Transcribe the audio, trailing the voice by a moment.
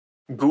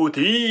Good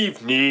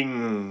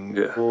evening.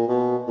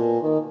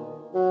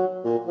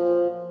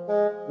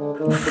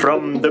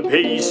 From the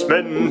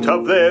basement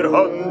of their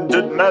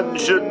haunted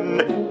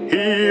mansion,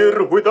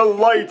 here with a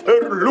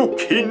lighter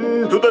look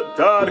into the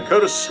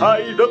darker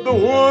side of the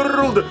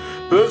world,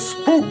 the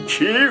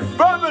Spooky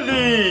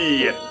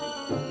Family.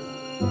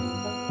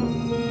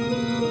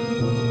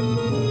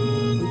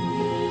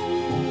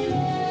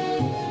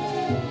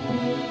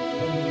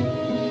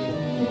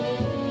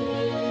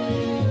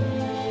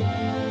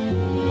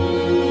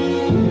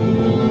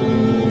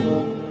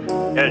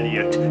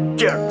 Elliot,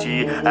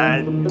 Gertie,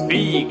 and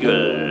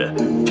Beagle.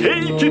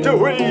 Take it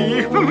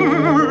away!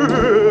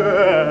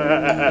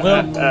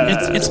 Well,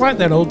 it's like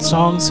that old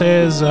song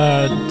says,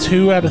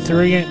 2 out of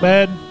 3 ain't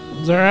bad.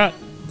 Is that right?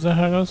 Is that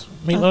how it goes?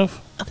 Meatloaf?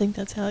 I think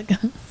that's how it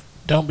goes.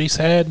 Don't be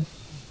sad.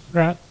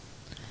 Right?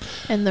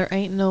 And there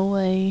ain't no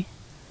way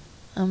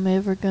I'm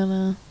ever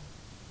gonna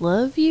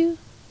love you?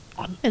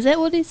 Is that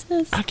what he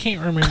says? I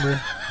can't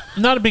remember.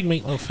 I'm not a big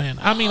Meatloaf fan.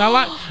 I mean, I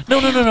like... No.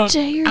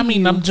 I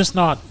mean, I'm just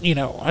not,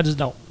 I just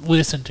don't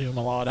listen to him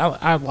a lot.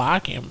 I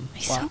like him.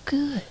 He's so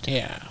good.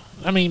 Yeah.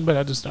 I mean, but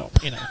I just don't,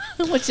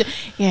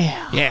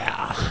 Yeah.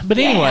 Yeah. But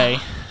anyway,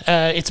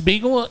 it's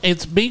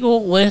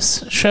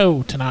Beagle-less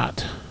show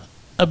tonight.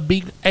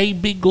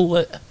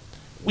 Beagle...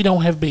 We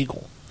don't have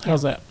Beagle.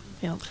 How's that?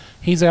 Yeah.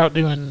 He's out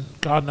doing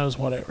God knows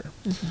whatever.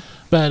 Mm-hmm.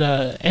 But,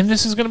 and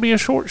this is going to be a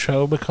short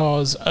show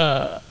because...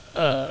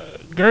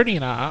 Gertie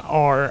and I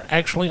are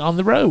actually on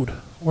the road.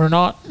 We're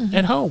not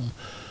at home.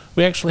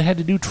 We actually had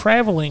to do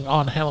traveling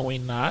on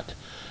Halloween night.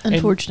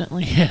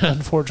 Unfortunately.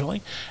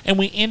 Unfortunately. And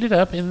we ended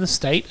up in the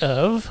state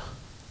of...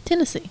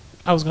 Tennessee.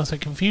 I was going to say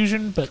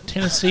confusion, but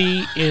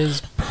Tennessee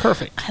is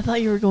perfect. I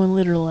thought you were going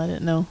literal. I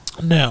didn't know.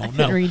 No, I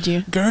couldn't read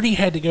you. Gertie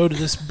had to go to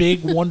this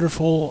big,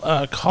 wonderful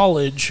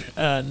college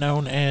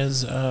known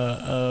as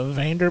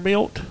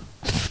Vanderbilt.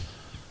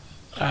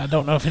 I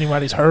don't know if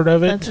anybody's heard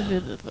of it. That's a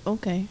bit of...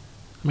 Okay.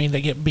 I mean,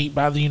 they get beat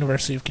by the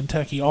University of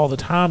Kentucky all the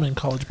time in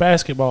college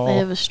basketball. They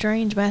have a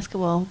strange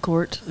basketball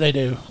court. They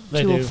do.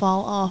 You will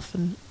fall off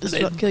and just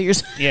about kill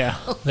yourself. Yeah,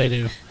 they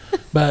do.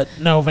 But,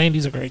 no,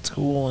 Vandy's a great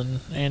school,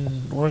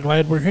 and we're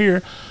glad we're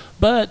here.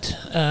 But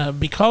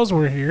because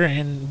we're here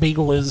and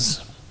Beagle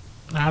is,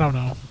 I don't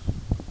know,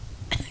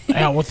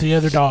 out with the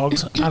other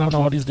dogs. I don't know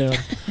what he's doing.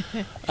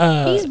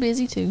 He's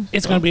busy, too.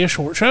 It's going to be a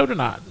short show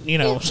tonight,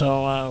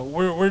 so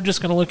we're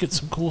just going to look at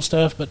some cool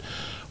stuff. But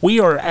we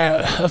are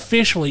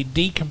officially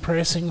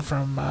decompressing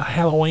from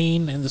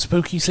Halloween and the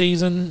spooky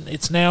season.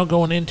 It's now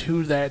going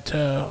into that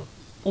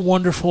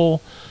wonderful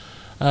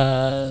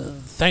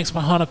thanks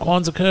Mahana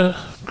Kwanzaa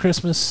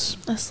Christmas.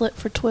 I slept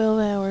for 12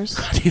 hours.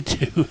 I did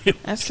too.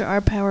 After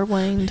our power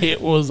waned. It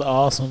was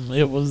awesome.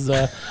 It was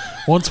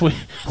once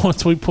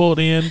we pulled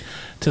in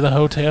to the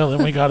hotel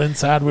and we got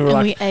inside, we were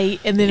we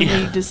ate, and then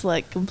we just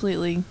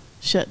completely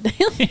shut down.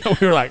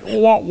 We were like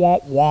wah wah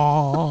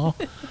wah.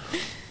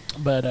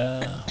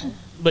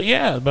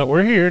 But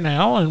we're here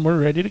now and we're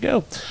ready to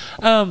go.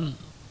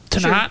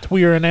 Tonight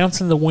we are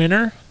announcing the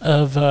winner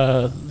of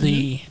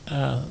the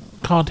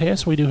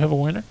contest. We do have a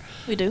winner.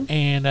 We do.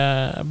 And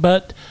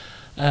but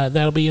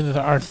that'll be in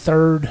our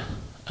third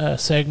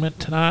segment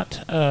tonight.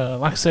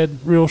 Like I said,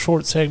 real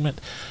short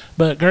segment.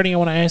 But Gertie, I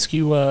want to ask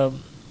you.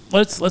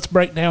 Let's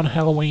break down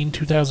Halloween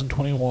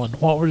 2021.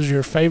 What was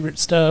your favorite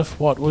stuff?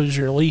 What was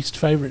your least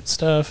favorite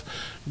stuff?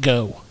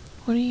 Go.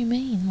 What do you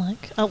mean? My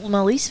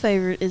least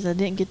favorite is I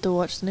didn't get to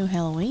watch the new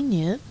Halloween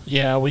yet.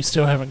 Yeah, we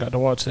still haven't got to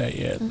watch that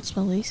yet. That's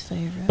my least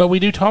favorite. But we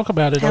do talk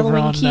about it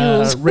Halloween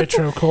over on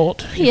Retro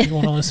Cult, if you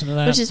want to listen to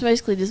that. Which is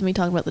basically just me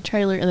talking about the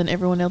trailer and then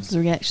everyone else's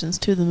reactions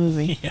to the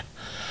movie.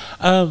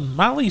 Yeah.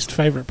 My least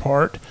favorite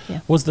part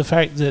was the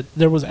fact that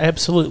there was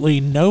absolutely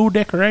no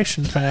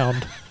decoration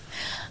found.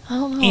 I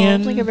don't know. I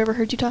don't think I've ever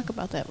heard you talk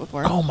about that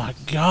before. Oh, my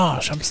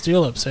gosh. I'm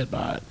still upset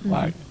by it.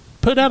 Mm-hmm.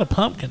 Put out a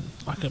pumpkin,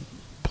 like a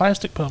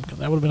plastic pumpkin.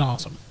 That would have been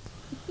awesome.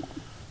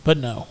 But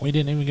no, we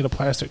didn't even get a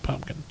plastic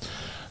pumpkin.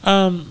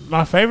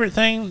 My favorite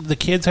thing, the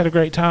kids had a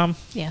great time.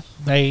 Yeah.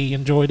 They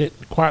enjoyed it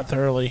quite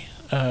thoroughly.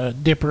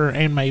 Dipper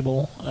and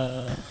Mabel.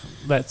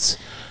 That's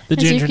the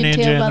Ginger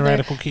Ninja and the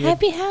Radical Kid.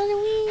 Happy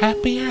Halloween.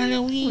 Happy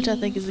Halloween. Which I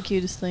think is the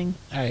cutest thing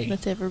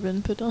that's ever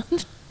been put on.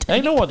 They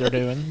know what they're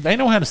doing. They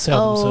know how to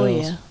sell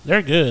themselves. Yeah.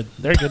 They're good.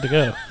 They're good to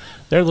go.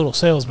 They're little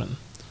salesmen.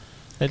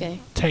 They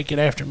take it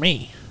after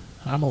me.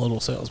 I'm a little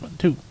salesman,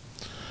 too.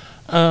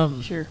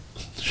 Sure.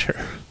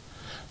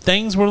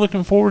 Things we're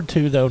looking forward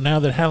to, though, now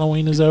that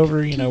Halloween is over.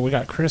 We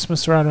got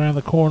Christmas right around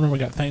the corner. We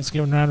got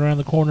Thanksgiving right around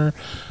the corner.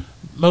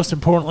 Most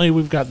importantly,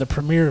 we've got the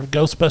premiere of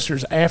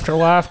Ghostbusters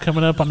Afterlife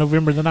coming up on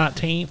November the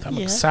 19th. I'm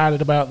excited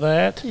about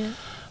that.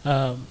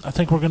 Yeah. I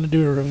think we're going to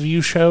do a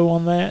review show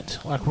on that.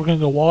 We're going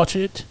to go watch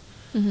it.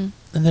 Mm-hmm.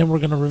 And then we're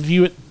going to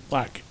review it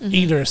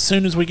either as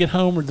soon as we get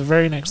home or the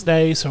very next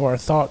day, so our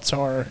thoughts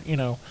are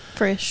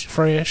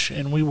fresh,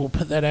 and we will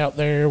put that out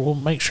there. We'll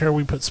make sure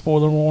we put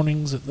spoiler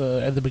warnings at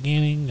the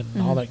beginning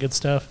and all that good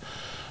stuff.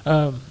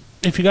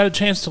 if you got a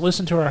chance to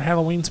listen to our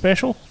Halloween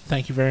special,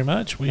 thank you very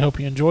much. We hope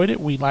you enjoyed it.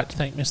 We'd like to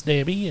thank Miss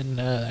Debbie and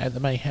at the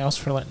May House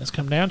for letting us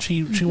come down.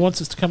 She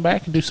wants us to come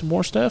back and do some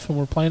more stuff, and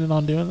we're planning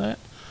on doing that.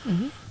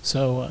 Mm-hmm.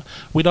 So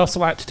we'd also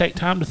like to take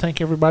time to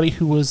thank everybody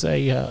who was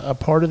a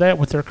part of that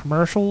with their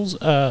commercials,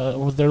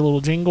 with their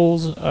little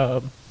jingles.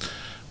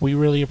 We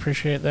really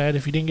appreciate that.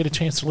 If you didn't get a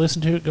chance to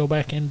listen to it, go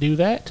back and do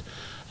that.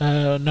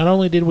 Not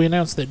only did we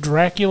announce that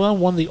Dracula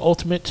won the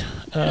ultimate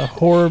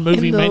horror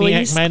movie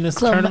Maniac Madness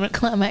tournament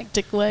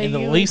climactic way, in the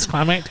least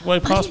climactic way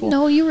possible. I didn't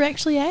know you were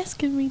actually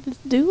asking me to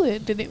do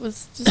it, and it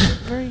was just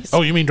very.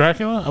 Oh, you mean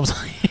Dracula? I was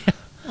like,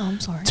 oh, I'm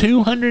sorry.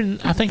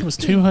 200. I think it was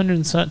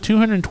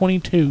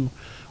 222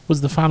 was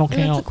the final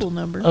count that's a cool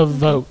number. Of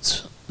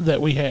votes that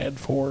we had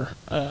for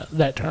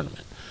that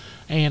tournament,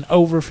 and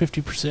over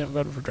 50%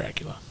 voted for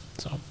Dracula.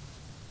 So.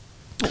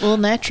 Well,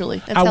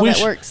 naturally. That's how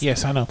that works.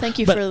 Yes, I know. Thank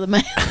you for the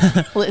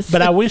math list.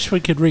 But I wish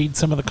we could read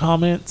some of the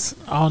comments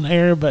on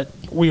air, but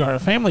we are a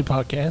family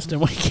podcast,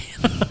 and we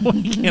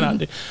cannot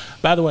do.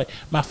 By the way,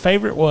 my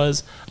favorite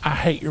was, I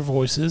hate your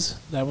voices.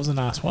 That was a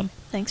nice one.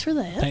 Thanks for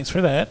that. Thanks for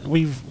that.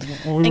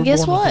 And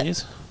guess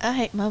what? I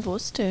hate my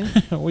voice, too.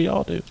 We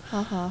all do.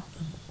 Uh-huh.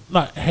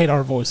 Not hate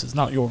our voices,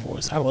 not your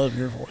voice. I love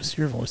your voice.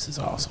 Your voice is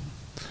awesome.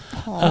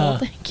 Oh,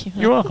 thank you.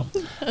 You're welcome.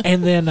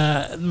 And then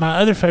my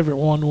other favorite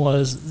one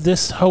was,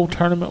 this whole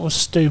tournament was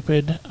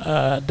stupid.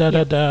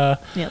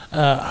 Yep.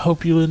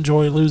 Hope you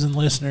enjoy losing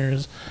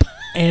listeners.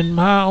 And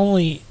my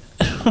only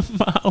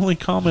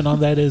comment on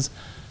that is,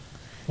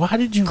 why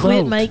did you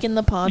quit vote? making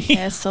the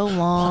podcast so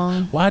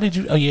long? Why did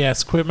you? Oh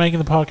yes, quit making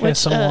the podcast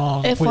so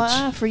long.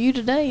 FYI, for you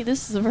today,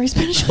 this is a very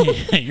special.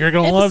 You're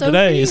gonna love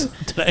today's.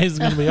 Today's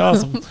gonna be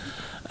awesome.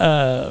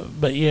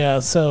 But yeah,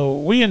 so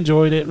we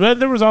enjoyed it. But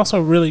there was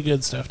also really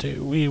good stuff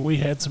too. We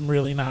had some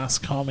really nice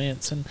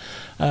comments, and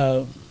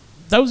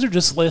those are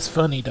just less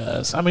funny to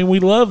us. I mean, we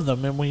love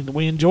them and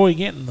we enjoy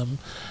getting them.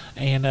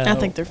 And I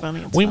think they're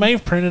funny. We may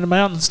have printed them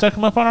out and stuck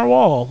them up on our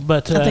wall,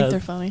 but I think they're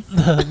funny.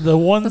 The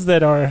ones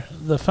that are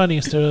the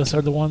funniest to us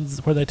are the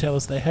ones where they tell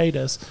us they hate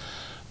us,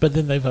 but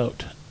then they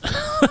vote.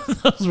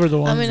 Those were the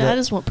ones. I mean, I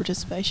just want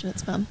participation.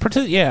 It's fun.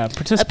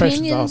 Participation's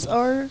Opinions awesome.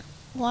 are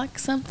like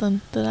something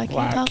that I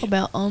can't talk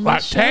about on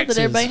this show, taxes.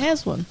 that everybody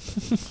has one.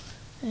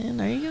 And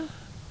there you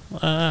go.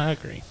 I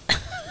agree.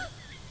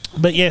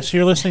 But yes,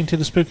 you're listening to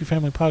the Spooky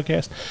Family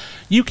Podcast.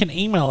 You can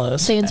email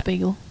us.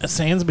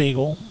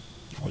 Sandsbeagle,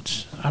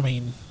 which, I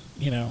mean,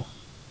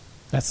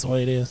 that's the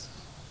way it is.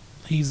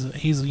 He's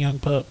a young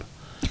pup.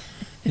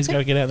 He's got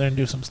to get out there and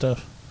do some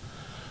stuff.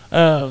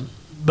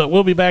 But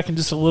we'll be back in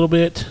just a little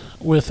bit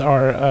with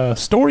our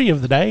story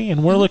of the day,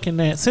 and we're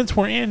looking at, since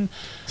we're in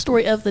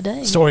story of the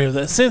day,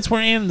 since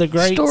we're in the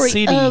great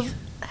city of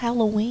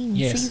Halloween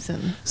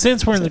season,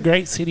 since we're in the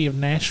great city of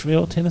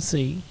Nashville,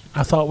 Tennessee,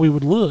 I thought we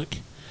would look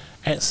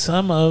at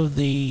some of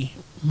the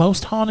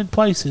most haunted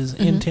places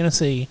in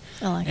Tennessee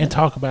and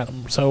talk about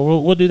them.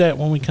 So we'll do that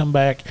when we come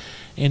back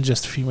in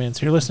just a few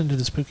minutes. You're listening to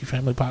the Spooky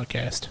Family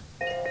Podcast.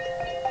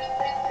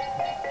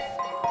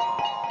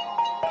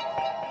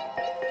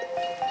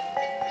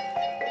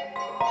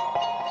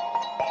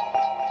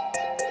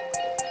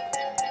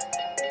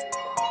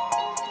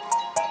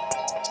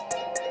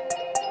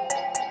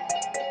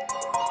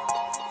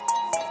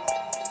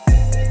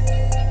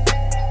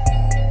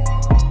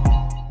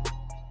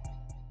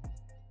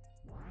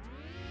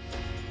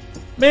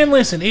 Man,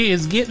 listen, it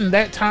is getting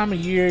that time of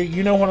year.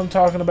 You know what I'm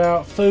talking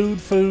about.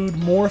 Food,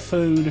 more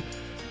food.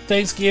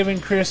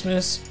 Thanksgiving,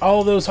 Christmas,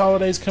 all those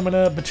holidays coming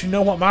up. But you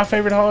know what my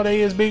favorite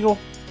holiday is, Beagle?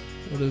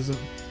 What is it?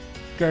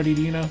 Gertie,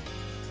 do you know?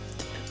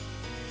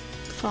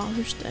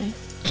 Father's Day.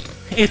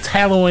 It's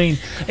Halloween.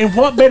 And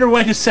what better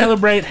way to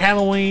celebrate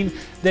Halloween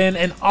than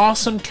an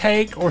awesome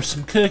cake or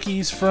some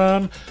cookies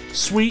from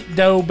Sweet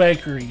Dough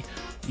Bakery.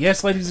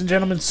 Yes, ladies and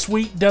gentlemen,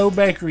 Sweet Dough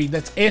Bakery.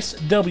 That's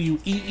SWEETDOE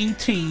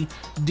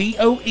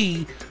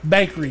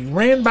Bakery.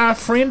 Ran by a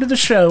friend of the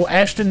show,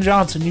 Ashton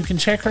Johnson. You can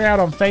check her out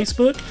on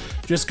Facebook.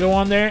 Just go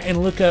on there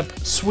and look up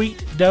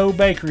Sweet Dough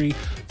Bakery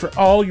for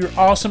all your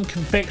awesome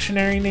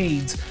confectionery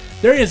needs.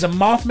 There is a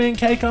Mothman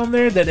cake on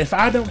there that if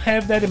I don't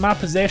have that in my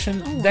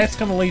possession, that's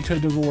going to lead to a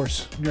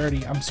divorce,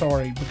 Gertie. I'm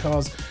sorry,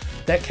 because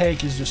that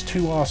cake is just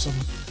too awesome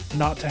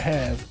not to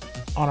have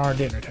on our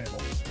dinner table.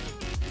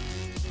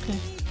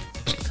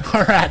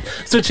 All right,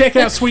 so check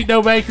out Sweet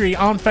Dough Bakery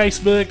on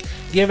Facebook.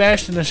 Give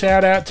Ashton a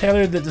shout out. Tell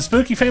her that the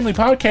Spooky Family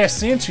Podcast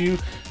sent you,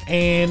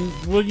 and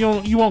well,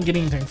 you won't get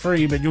anything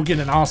free, but you'll get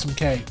an awesome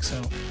cake.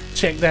 So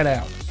check that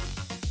out.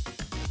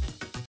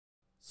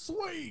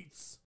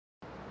 Sweets!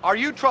 Are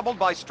you troubled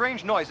by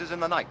strange noises in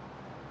the night?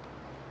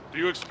 Do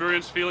you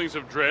experience feelings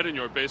of dread in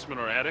your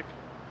basement or attic?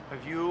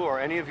 Have you or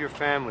any of your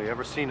family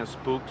ever seen a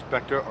spook,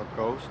 specter, or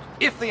ghost?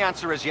 If the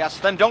answer is yes,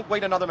 then don't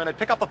wait another minute.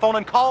 Pick up the phone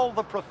and call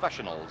the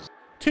professionals.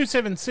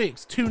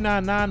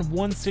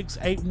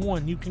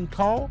 276-299-1681. You can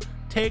call,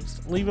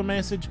 text, leave a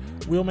message.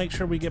 We'll make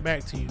sure we get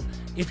back to you.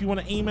 If you want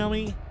to email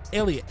me,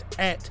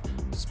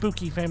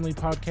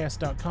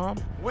 Elliot@spookyfamilypodcast.com.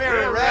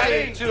 We're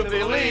ready to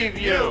believe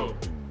you.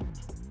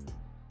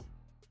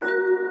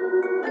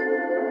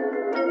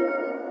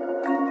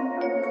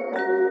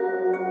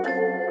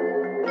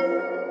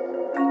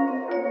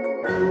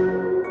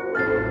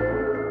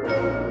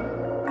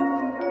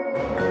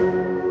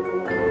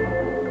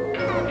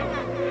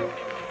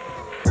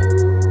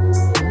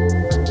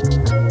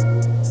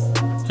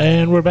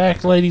 And we're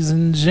back, ladies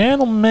and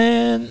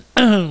gentlemen.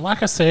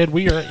 Like I said,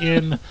 we are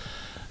in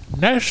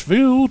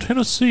Nashville,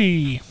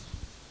 Tennessee,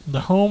 the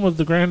home of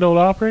the Grand Ole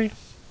Opry.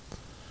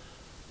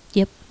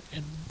 Yep.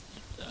 And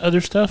other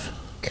stuff.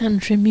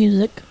 Country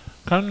music.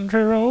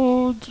 Country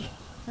roads.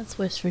 That's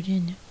West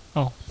Virginia.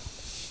 Oh.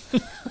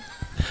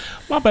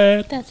 My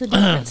bad. That's a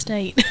different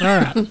state. All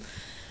right.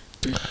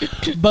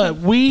 But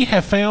we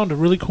have found a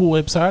really cool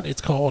website.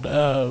 It's called,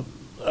 what's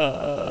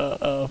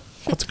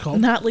it called?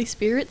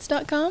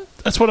 Nightlyspirits.com?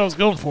 That's what I was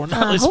going for.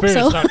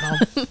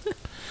 Nightlyspirits.com.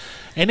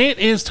 And it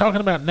is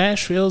talking about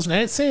Nashville's, and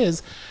it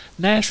says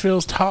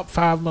Nashville's top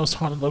 5 most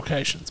haunted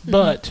locations. Mm-hmm.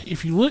 But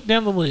if you look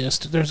down the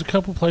list, there's a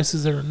couple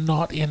places that are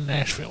not in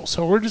Nashville.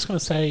 So we're just going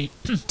to say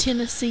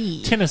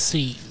Tennessee.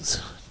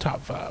 Tennessee's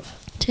top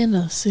 5.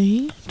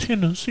 Tennessee.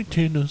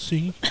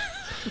 Tennessee.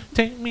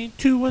 Take me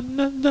to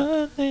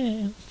another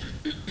land.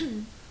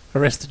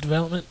 Arrested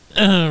Development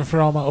for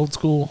all my old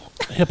school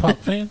hip hop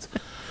fans.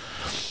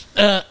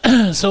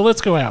 So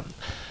let's go out.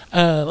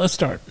 Let's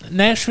start.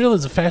 Nashville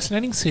is a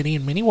fascinating city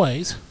in many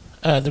ways.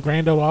 The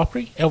Grand Ole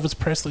Opry, Elvis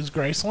Presley's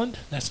Graceland,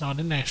 that's not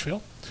in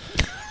Nashville,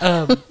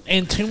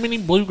 and too many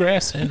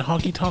bluegrass and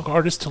honky-tonk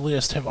artists to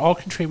list have all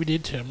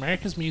contributed to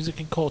America's music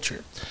and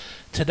culture.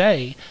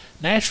 Today,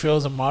 Nashville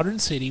is a modern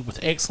city with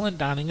excellent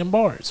dining and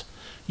bars.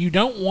 You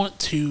don't want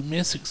to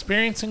miss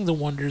experiencing the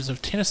wonders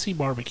of Tennessee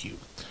barbecue.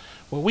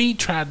 Well, we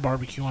tried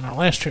barbecue on our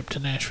last trip to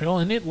Nashville,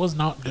 and it was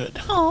not good.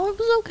 Oh, it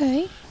was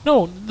okay.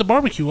 No, the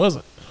barbecue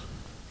wasn't.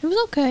 It was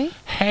okay.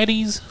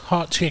 Hattie's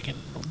Hot Chicken.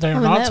 They're I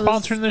mean, not that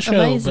was sponsoring the show,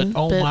 amazing, but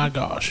oh but- my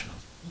gosh.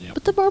 Yep.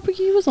 But the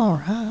barbecue was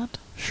alright.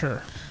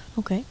 Sure.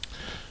 Okay.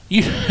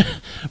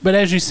 But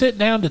as you sit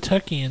down to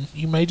tuck in,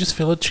 you may just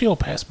feel a chill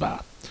pass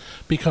by.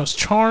 Because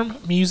charm,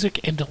 music,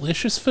 and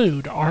delicious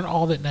food aren't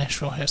all that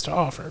Nashville has to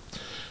offer.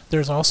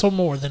 There's also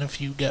more than a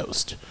few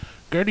ghosts.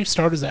 Gertie,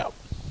 start us out.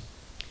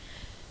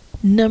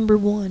 Number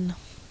 1.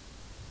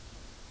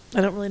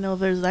 I don't really know if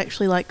there's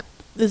actually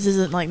this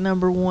isn't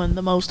number 1,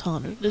 the most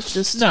haunted. It's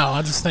just No,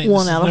 I just think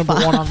one this is out of number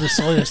 1 five. on this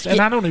list. And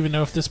I don't even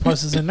know if this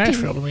place is in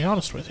Nashville, to be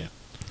honest with you.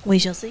 We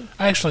shall see.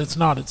 Actually, it's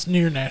not. It's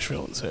near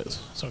Nashville, it says.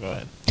 So go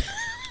ahead.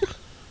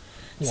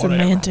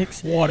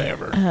 Semantics.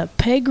 Whatever.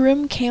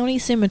 Pegram County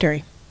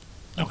Cemetery.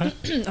 Okay.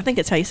 I think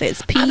that's how you say it.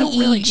 It's I don't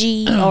really-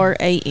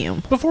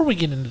 Pegram. Before we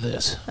get into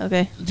this,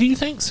 Okay. do you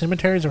think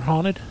cemeteries are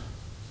haunted?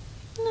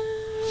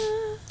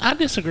 I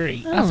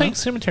disagree. I think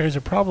cemeteries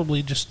are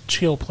probably just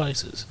chill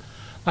places.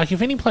 Like,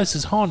 if any place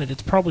is haunted,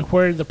 it's probably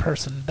where the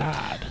person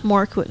died.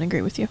 Mark wouldn't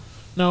agree with you.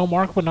 No,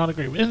 Mark would not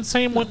agree. And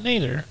Sam wouldn't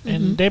either.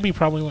 And Debbie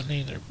probably wouldn't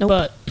either. Nope.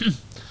 But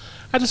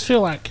I just feel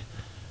like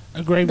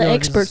a graveyard The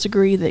experts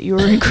agree that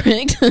you're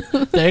incorrect.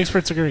 The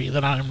experts agree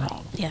that I am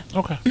wrong. Yeah.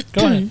 Okay,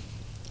 go ahead.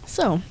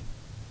 So,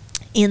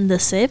 in the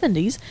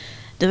 70s,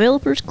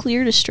 developers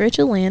cleared a stretch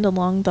of land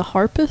along the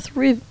Harpeth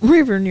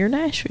River near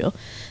Nashville.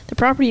 The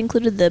property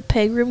included the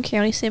Pegram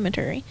County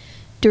Cemetery.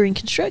 During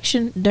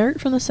construction, dirt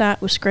from the site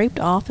was scraped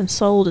off and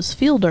sold as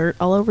field dirt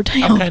all over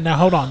town. Okay, now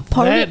hold on.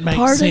 That makes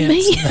pardon sense.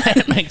 me?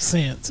 That makes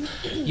sense.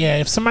 Yeah,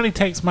 if somebody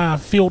takes my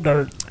field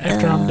dirt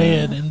after I'm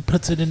dead and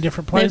puts it in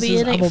different places, Maybe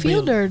it I'm ain't gonna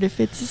field be. dirt if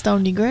it's just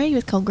on your grave.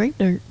 It's called grave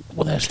dirt.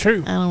 Well, that's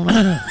true. I don't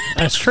know.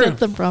 That's true. That's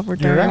the proper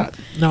term. You're right.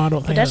 No, I don't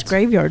But think that's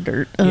graveyard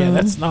dirt. Yeah,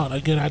 that's not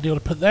a good idea to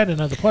put that in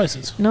other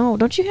places. No,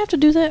 don't you have to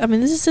do that? I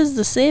mean, this says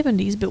the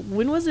 70s, but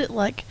when was it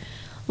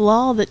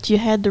law that you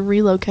had to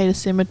relocate a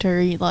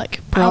cemetery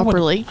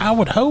properly? I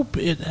would hope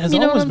it has You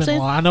know what always I'm been saying?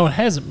 law. I know it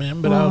hasn't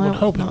been, but I would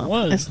hope it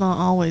was. It's not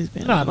always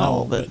been I at know,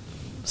 all, but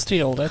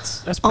still,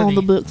 that's pretty. on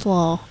the books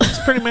law. It's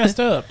pretty messed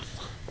up.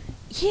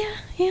 Yeah.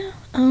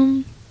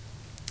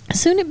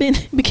 Soon it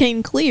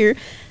became clear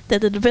that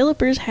the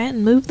developers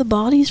hadn't moved the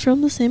bodies from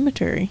the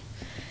cemetery.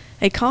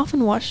 A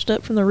coffin washed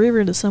up from the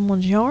river into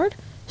someone's yard.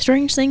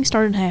 Strange things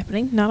started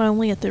happening, not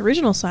only at the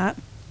original site,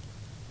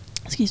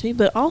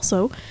 but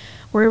also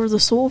wherever the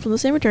soil from the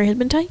cemetery had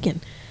been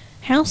taken.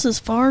 Houses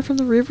far from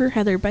the river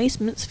had their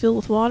basements filled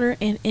with water,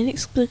 and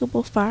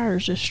inexplicable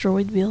fires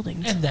destroyed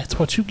buildings. And that's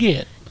what you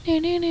get.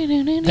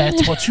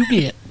 That's what you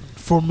get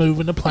for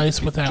moving a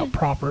place without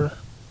proper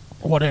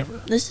whatever.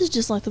 This is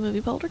just like the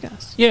movie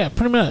Poltergeist. Yeah,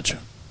 pretty much.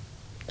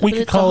 We But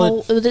could it's call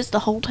it. But it's the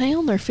whole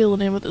town they're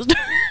filling in with this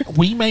dirt.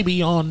 We may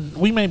be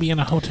in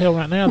a hotel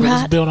right now that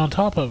is Right. built on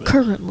top of it.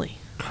 Currently.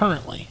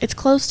 It's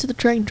close to the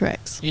train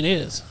tracks. It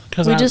is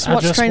because We I just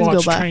watched trains go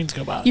watched by. trains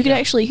go by. You could yeah.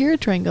 actually hear a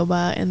train go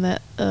by in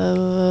that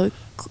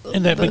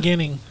in that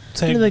beginning in the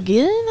segment.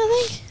 beginning,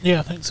 I think. Yeah,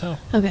 I think so.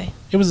 Okay,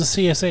 It was a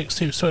CSX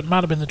too, so it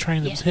might have been the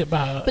train that was hit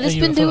by. but it's a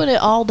been UFO. doing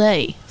it all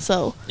day,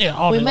 so Yeah,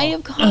 all we day may long.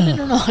 have caught it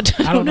or not.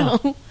 I don't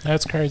know.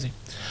 That's crazy.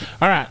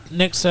 All right,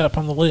 next up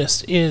on the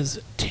list is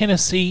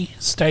Tennessee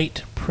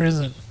State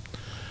Prison.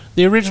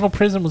 The original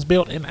prison was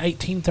built in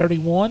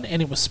 1831, and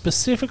it was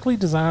specifically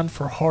designed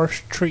for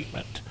harsh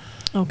treatment.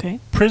 Okay.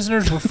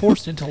 Prisoners were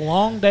forced into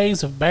long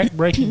days of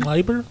back-breaking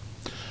labor.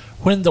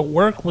 When the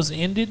work was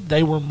ended,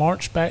 they were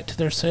marched back to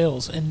their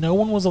cells, and no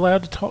one was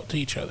allowed to talk to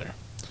each other.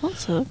 That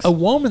sucks. A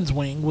woman's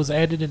wing was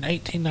added in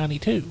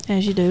 1892,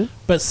 As you do.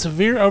 but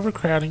severe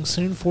overcrowding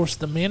soon forced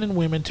the men and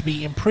women to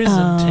be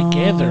imprisoned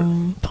together.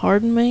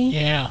 Pardon me?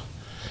 Yeah.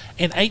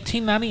 In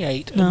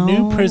 1898, No. a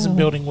new prison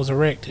building was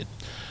erected,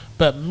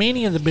 but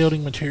many of the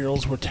building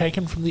materials were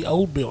taken from the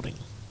old building.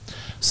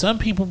 Some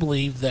people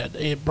believe that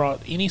it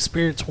brought any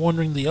spirits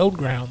wandering the old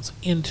grounds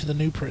into the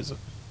new prison.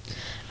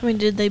 I mean,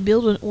 did they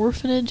build an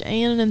orphanage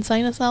and an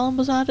insane asylum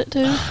beside it,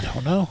 too? I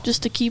don't know.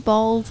 Just to keep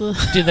all the...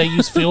 Did they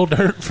use fill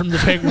dirt from the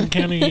Pegram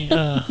County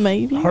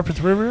Maybe.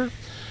 Harpeth River?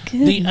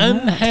 Good The night.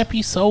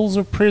 unhappy souls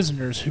of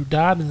prisoners who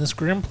died in this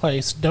grim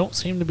place don't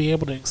seem to be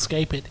able to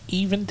escape it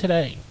even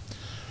today.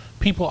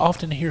 People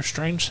often hear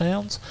strange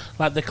sounds,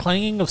 like the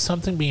clanging of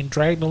something being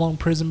dragged along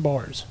prison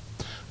bars.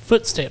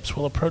 Footsteps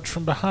will approach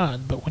from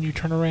behind, but when you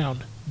turn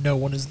around, no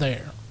one is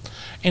there.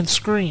 And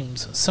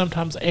screams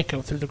sometimes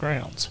echo through the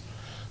grounds,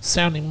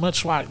 sounding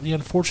much like the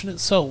unfortunate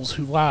souls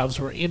whose lives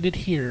were ended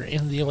here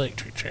in the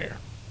electric chair.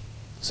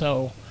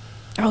 So,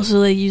 Oh,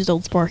 so they used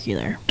Old Sparky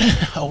there.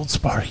 old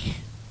Sparky.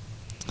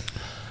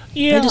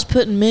 Yeah. They just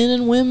putting men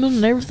and women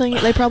and everything.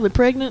 They probably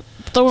pregnant.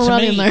 Throw them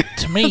right in there.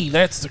 To me,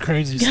 that's the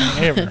craziest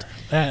thing ever.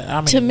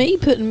 To me,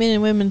 putting men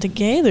and women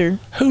together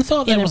who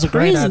thought that in was a a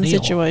great prison idea?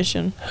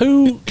 situation.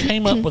 Who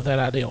came up with that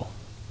idea?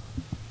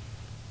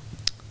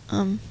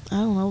 I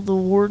don't know, the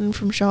warden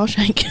from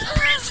Shawshank.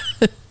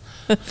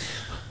 I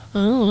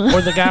don't know.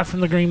 Or the guy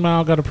from the Green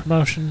Mile got a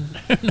promotion?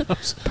 Who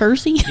knows?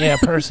 Percy? Yeah,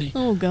 Percy.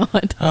 Oh,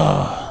 God.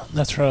 Oh,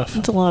 that's rough.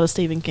 That's a lot of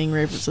Stephen King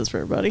references for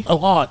everybody. A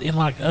lot in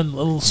like a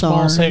little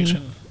small Sorry.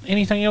 section.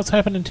 Anything else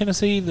happened in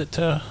Tennessee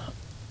that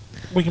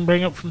we can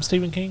bring up from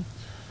Stephen King?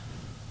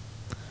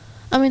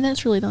 I mean,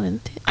 that's really not in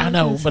I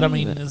know, but I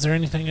Tennessee, mean, is there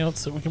anything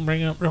else that we can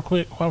bring up real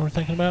quick while we're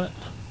thinking about it?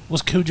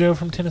 Was Cujo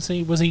from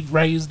Tennessee? Was he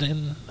raised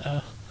in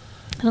I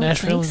don't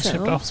Nashville think and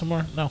shipped so. off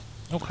somewhere? No.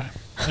 Okay.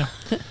 Yeah.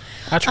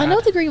 I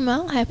know the Green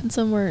Mile happened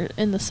somewhere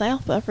in the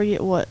South, but I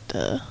forget what.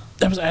 That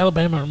was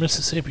Alabama or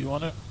Mississippi,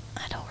 wasn't it?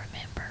 I don't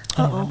remember.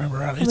 I don't remember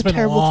right. I'm It's a been a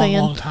terrible long,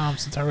 fan. long time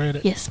since I read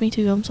it. Yes, me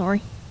too. I'm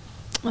sorry.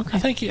 Okay. I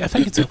think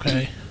it's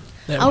okay.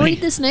 That I'll we-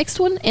 read this next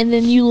one, and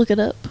then you look it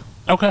up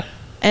Okay.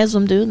 as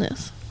I'm doing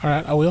this. All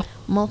right, I will.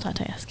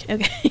 Multitask.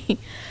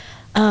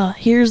 Okay.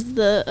 Here's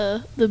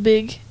the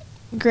big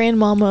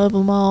grandmama of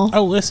them all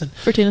Oh, listen.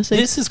 for Tennessee.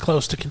 This is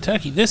close to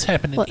Kentucky. This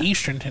happened in What?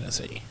 eastern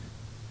Tennessee.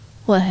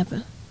 What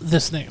happened?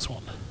 This next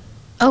one.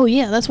 Oh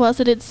yeah, that's why I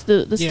said it's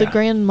the Yeah.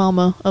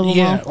 grandmama of them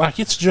Yeah, all. like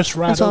it's just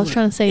right That's what I over. was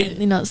trying to say. It-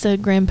 Instead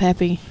of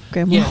grandpappy,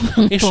 grandmama.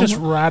 yeah, it's just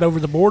right over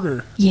the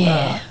border.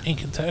 Yeah. In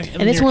Kentucky.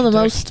 and it's near one of the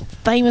Kentucky. most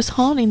famous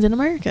hauntings in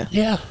America.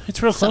 Yeah,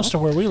 it's real close So- to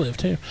where we live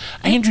too.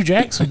 Andrew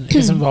Jackson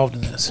is involved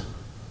in this.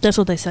 That's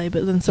what they say,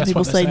 but then some That's people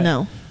what they say say.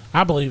 no.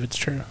 I believe it's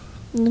true.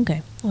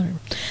 Okay, whatever.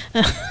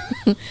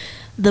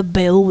 The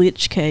Bell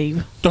Witch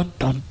Cave. Dun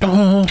dun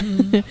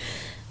dun.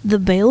 The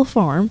Bell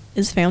Farm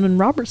is found in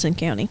Robertson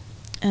County,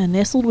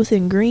 nestled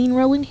within green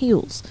rolling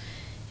hills.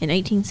 In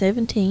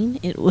 1817,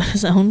 it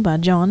was owned by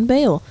John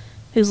Bell,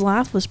 whose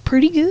life was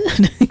pretty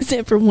good,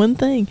 except for one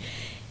thing.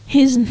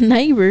 His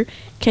neighbor,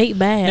 Kate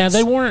Batts. Now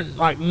they weren't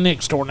like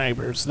next door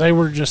neighbors. They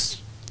were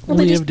just Well,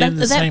 they lived just, in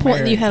the at that same point,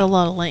 area. you had a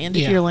lot of land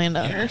if Yeah, you're a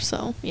landowner, yeah.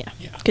 so yeah,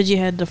 Yeah. because you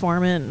had to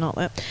farm it and all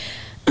that.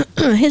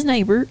 His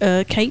neighbor,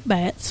 Kate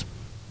Batts,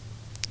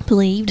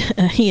 believed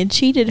he had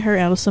cheated her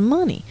out of some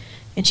money,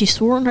 and she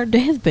swore on her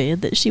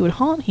deathbed that she would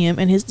haunt him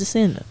and his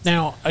descendants.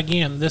 Now,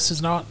 again, this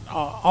is not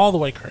all the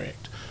way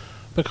correct,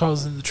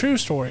 because in the true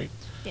story,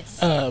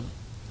 Yes,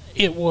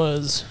 it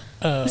was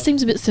it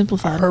seems a bit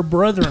simplified. her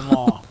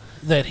brother-in-law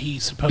that he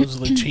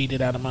supposedly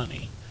cheated out of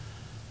money,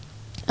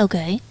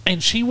 Okay,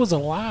 and she was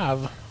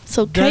alive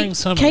so during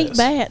some of Kate this.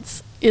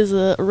 Batts is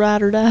a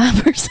ride or die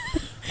person.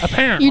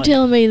 Apparently, You're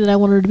telling me that I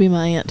want her to be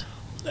my aunt,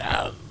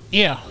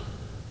 yeah.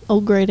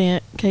 old great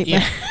aunt Kate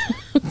Yeah.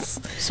 Batts.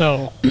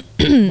 So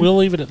we'll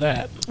leave it at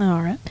that.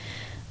 All right.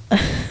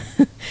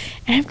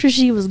 After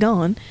she was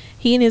gone,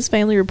 he and his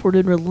family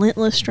reported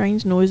relentless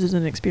strange noises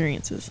and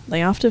experiences.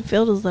 They often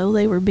felt as though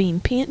they were being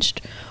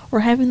pinched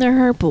or having their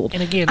hair pulled.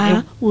 And again, I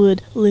it-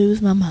 would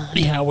lose my mind.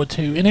 Yeah, I would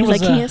too. And it 'Cause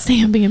was I can't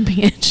stand being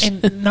pinched.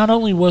 and not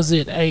only was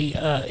it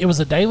it was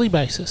a daily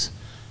basis.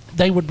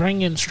 They would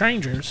bring in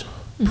strangers,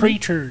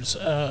 preachers,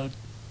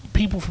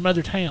 people from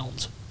other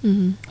towns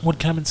would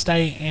come and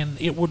stay, and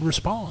it would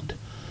respond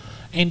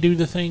and do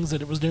the things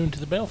that it was doing to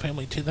the Bell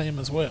family to them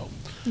as well.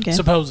 Okay.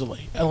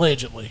 Supposedly,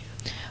 allegedly,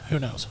 who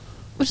knows?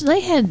 Which they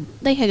had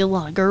a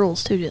lot of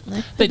girls too, didn't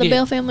they? They Did the did.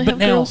 Bell family But have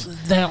now- girls?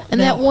 now- And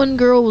now- that one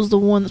girl was the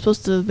one that's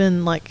supposed to have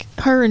been like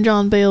her and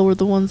John Bell were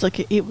the ones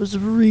like it was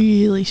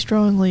really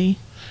strongly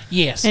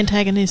Yes,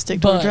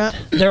 antagonistic towards, but right?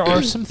 there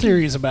are some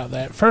theories about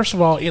that. First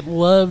of all, it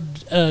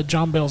loved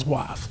John Bell's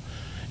wife.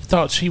 It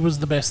thought she was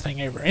the best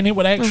thing ever, and it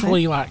would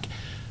actually like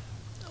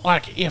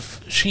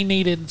if she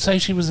needed, say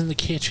she was in the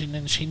kitchen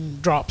and she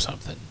dropped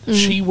something,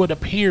 she would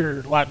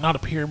appear, like not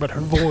appear, but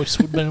her voice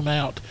would boom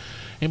out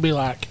and be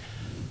like,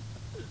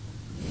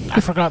 I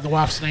forgot the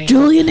wife's name.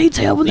 Julia needs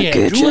help in the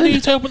kitchen. Julia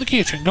needs help in the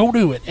kitchen. Go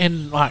do it.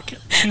 And like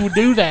she would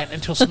do that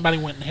until somebody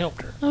went and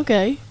helped her.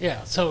 Okay.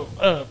 Yeah. So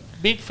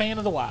Big fan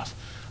of the wife.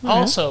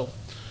 Also,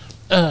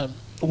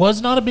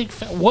 was a big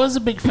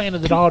fan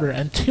of the daughter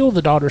until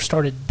the daughter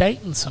started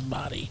dating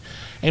somebody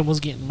and was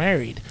getting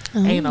married.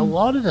 And a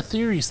lot of the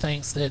theories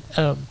thinks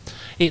that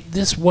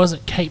this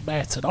wasn't Kate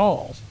Batts at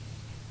all.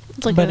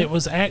 It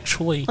was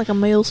actually like a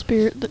male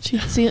spirit that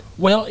she'd sent.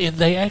 Well,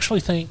 they actually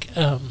think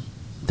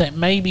that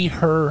maybe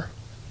her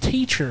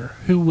teacher,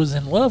 who was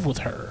in love with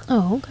her,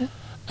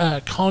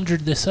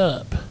 conjured this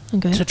up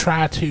to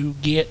try to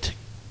get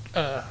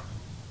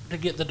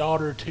the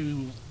daughter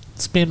to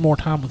spend more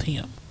time with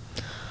him.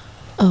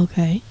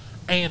 Okay.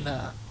 And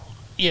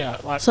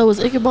so was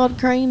Ichabod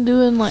Crane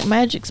doing like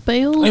magic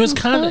spells? It was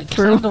kind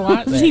of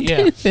like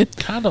that. Yeah,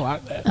 kind of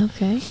like that.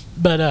 Okay.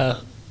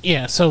 But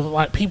so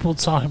like people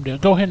saw him do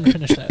it. Go ahead and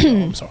finish that.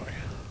 I'm sorry.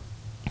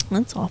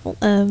 That's awful.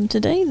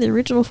 Today the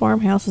original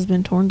farmhouse has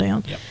been torn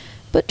down. Yep.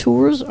 But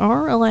tours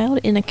are allowed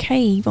in a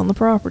cave on the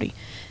property.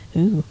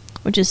 Ooh.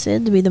 Which is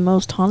said to be the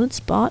most haunted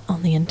spot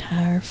on the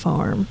entire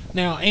farm.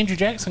 Now, Andrew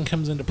Jackson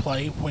comes into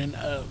play when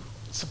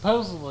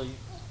supposedly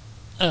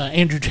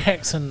Andrew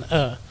Jackson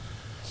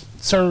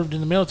served in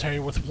the military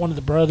with one of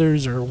the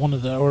brothers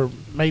or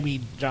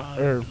maybe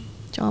John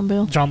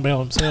Bell. John Bell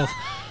himself.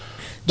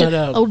 But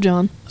old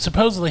John.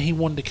 Supposedly he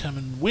wanted to come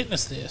and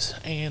witness this,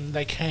 and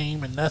they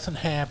came and nothing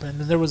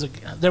happened. And there was a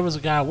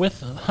guy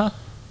with them,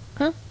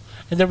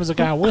 And there was a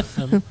guy with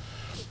them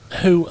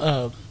who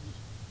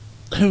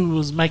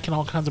was making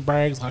all kinds of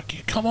brags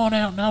like, "Come on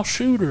out and I'll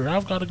shoot her.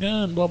 I've got a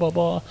gun." Blah blah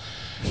blah.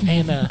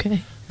 And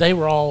they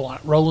were all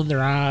like rolling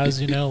their eyes,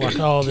 like,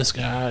 "Oh, this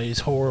guy, he's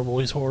horrible.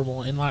 He's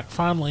horrible." And like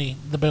finally,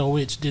 the Bell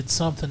Witch did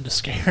something to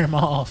scare him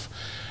off.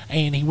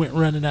 And he went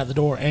running out the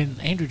door,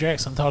 and Andrew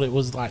Jackson thought it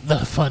was like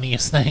the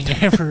funniest thing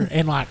ever,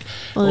 and like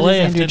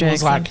left and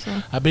was like,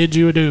 "I bid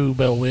you adieu,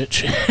 Bell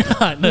Witch."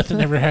 Like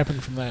nothing ever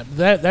happened from that.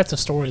 That's a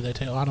story they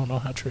tell. I don't know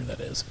how true that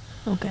is.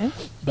 Okay.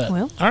 But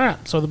all right,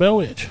 so the Bell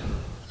Witch,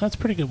 that's a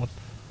pretty good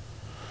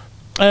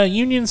one.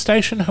 Union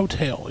Station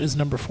Hotel is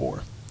number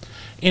 4.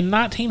 In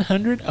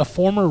 1900, a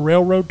former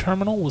railroad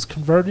terminal was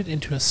converted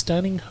into a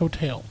stunning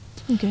hotel.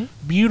 Okay.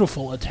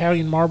 Beautiful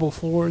Italian marble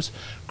floors,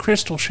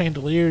 crystal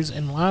chandeliers,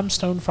 and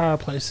limestone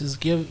fireplaces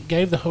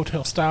gave the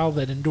hotel style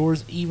that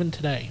endures even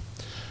today.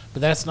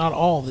 But that's not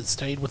all that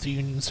stayed with the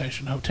Union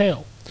Station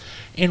Hotel.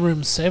 In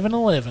room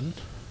 711,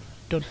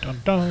 dun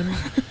dun dun,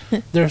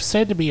 there's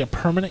said to be a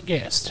permanent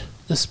guest.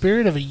 The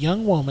spirit of a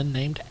young woman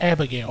named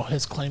Abigail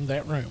has claimed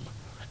that room,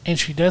 and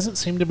she doesn't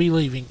seem to be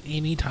leaving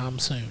anytime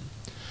soon.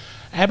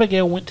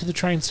 Abigail went to the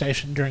train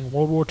station during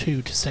World War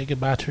II to say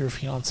goodbye to her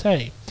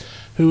fiancé,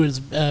 who was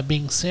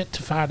being sent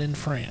to fight in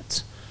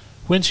France.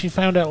 When she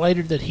found out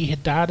later that he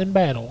had died in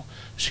battle,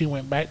 she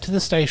went back to the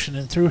station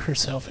and threw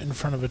herself in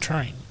front of a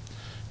train.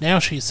 Now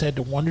she is said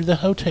to wander the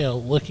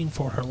hotel looking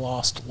for her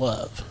lost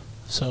love.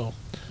 So,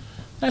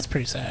 that's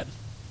pretty sad.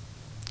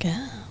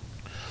 Yeah.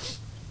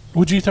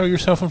 Would you throw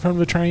yourself in front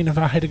of a train if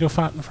I had to go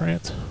fight in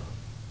France?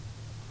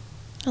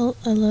 I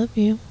love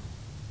you.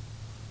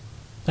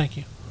 Thank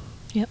you.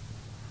 Yep.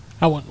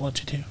 I wouldn't want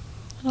you to.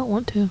 I don't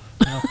want to.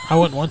 No, I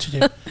wouldn't want you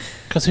to.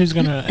 Because who's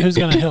gonna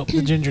help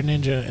the Ginger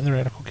Ninja and the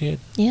Radical Kid?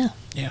 Yeah.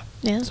 Yeah.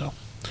 Yeah. So,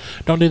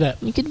 don't do that.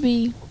 You could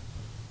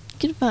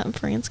fight in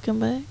France, come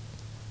back.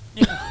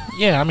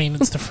 Yeah, I mean,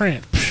 it's the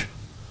French.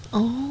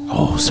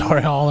 Oh,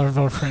 sorry, all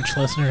our French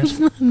listeners.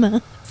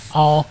 Nice.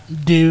 All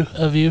deux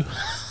of you.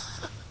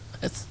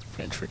 That's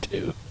French for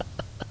two.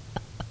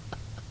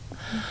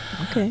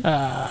 Okay.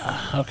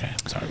 Okay,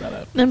 sorry about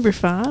that. Number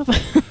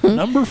 5.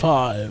 Number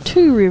 5.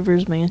 Two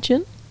Rivers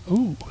Mansion.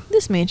 Ooh.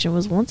 This mansion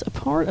was once a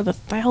part of a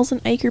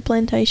 1,000-acre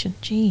plantation.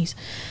 Jeez.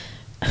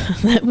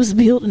 That was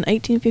built in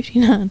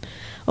 1859.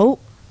 Oh,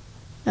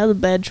 that was a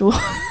bad choice.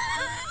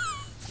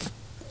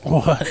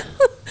 What?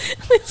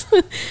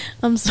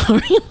 I'm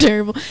sorry, I'm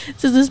terrible. It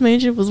says this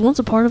mansion was once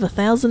a part of a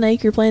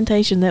 1,000-acre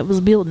plantation that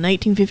was built in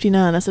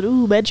 1859. I said,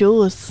 ooh, bad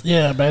choice.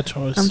 Yeah, bad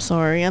choice. I'm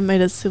sorry. I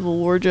made a Civil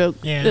War joke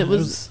that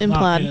was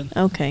implied.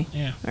 Okay.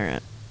 Yeah. All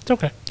right. It's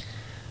okay.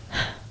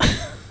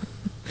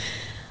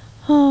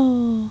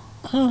 Oh.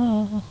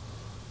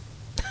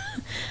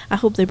 I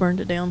hope they burned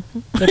it down.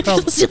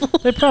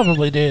 They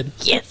probably did.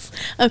 Yes.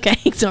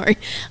 Okay, sorry.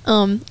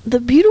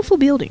 The beautiful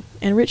building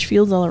and rich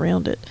fields all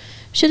around it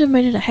should have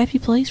made it a happy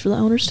place for the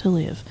owners to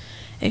live,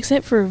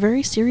 except for a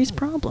very serious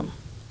problem.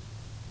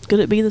 Could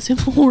it be the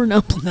Civil War?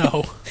 No.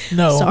 No.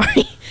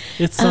 Sorry.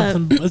 It's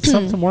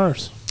something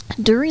worse.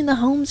 During the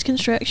home's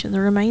construction,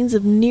 the remains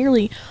of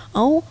nearly,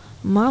 oh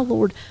my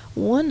lord,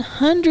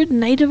 100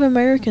 Native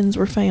Americans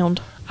were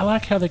found. I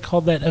like how they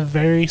called that a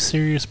very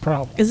serious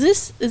problem. Is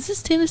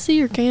this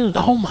Tennessee or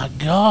Canada? Oh my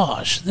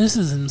gosh, this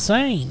is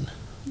insane.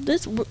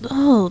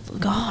 Oh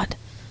God.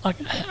 Like,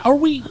 are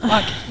we,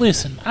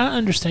 listen, I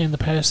understand the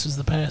past is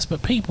the past,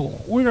 but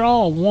people, we're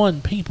all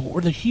one people. We're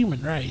the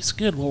human race.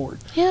 Good Lord.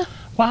 Yeah.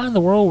 Why in the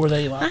world were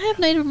they like... I have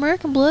Native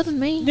American blood in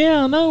me.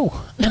 Yeah, I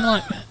know. And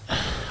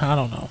I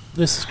don't know.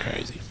 This is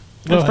crazy.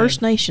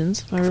 First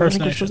Nations. First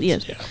Nations,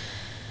 yes. yeah.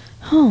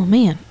 Oh,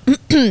 man.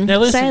 Now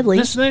listen, Sadly.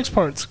 this next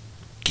part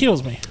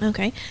kills me.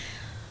 Okay.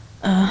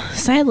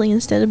 Sadly,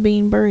 instead of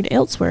being buried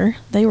elsewhere,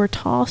 they were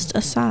tossed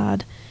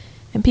aside,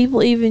 and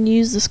people even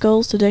used the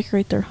skulls to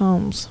decorate their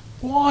homes.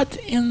 What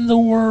in the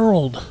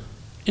world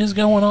is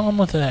going on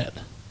with that?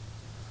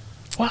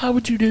 Why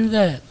would you do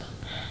that?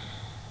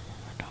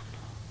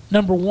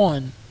 Number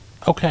one,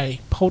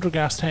 okay,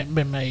 poltergeist hadn't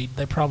been made.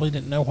 They probably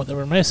didn't know what they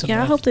were messing with.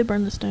 Yeah, I hope they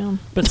burn this down.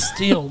 But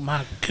still,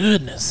 my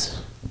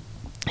goodness.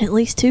 At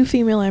least 2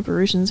 female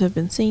apparitions have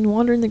been seen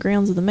wandering the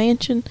grounds of the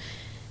mansion,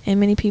 and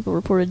many people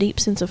report a deep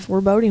sense of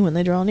foreboding when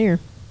they draw near.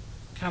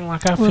 Kind of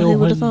like I Well, feel who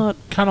would've thought?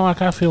 Kind of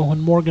like I feel when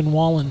Morgan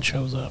Wallen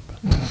shows up.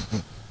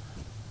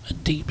 A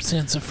deep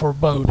sense of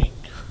foreboding.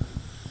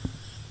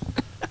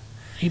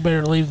 He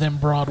better leave them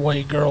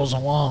Broadway girls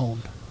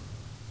alone.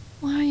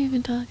 Why are you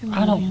even talking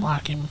about I don't him?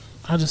 like him.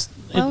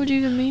 Why would you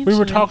even mention We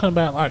were him? talking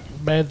about like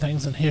bad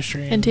things in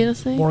history. In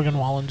Tennessee? Morgan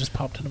Wallen just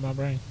popped into my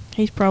brain.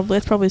 That's probably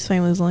his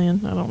family's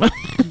land. I don't know.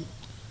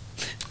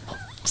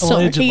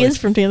 Sorry, Allegedly. he is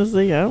from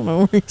Tennessee. I don't know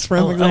where he's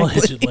from exactly.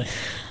 Allegedly.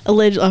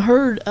 Allegedly. I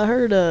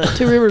heard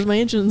Two Rivers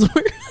Mansions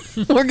where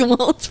Morgan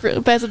Wallen's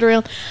from. Pass it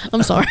around.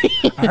 I'm sorry.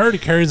 I heard he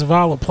carries a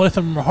vial of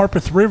Plethrum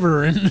Harpeth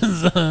River in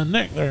his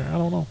neck there. I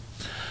don't know.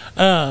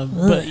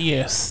 But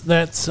yes,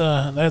 that's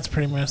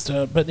pretty messed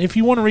up. But if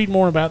you want to read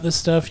more about this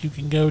stuff, you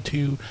can go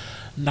to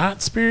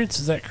Night Spirits.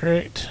 Is that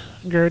correct,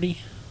 Gertie?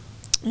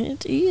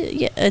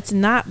 It's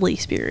Nightly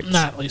Spirits.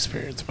 Nightly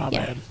Spirits, my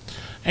Yeah. bad.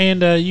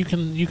 And you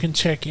can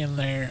check in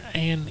there.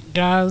 And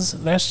guys,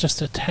 that's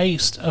just a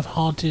taste of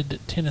haunted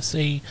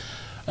Tennessee.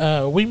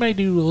 We may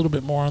do a little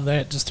bit more on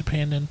that, just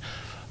depending.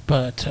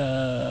 But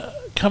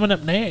coming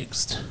up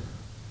next,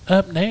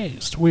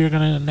 we are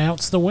going to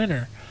announce the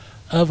winner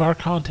of our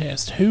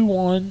contest. Who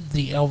won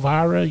the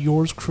Elvira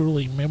Yours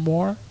Cruelly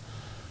memoir?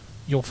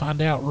 You'll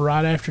find out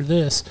right after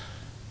this.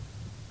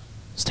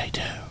 Stay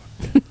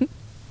tuned.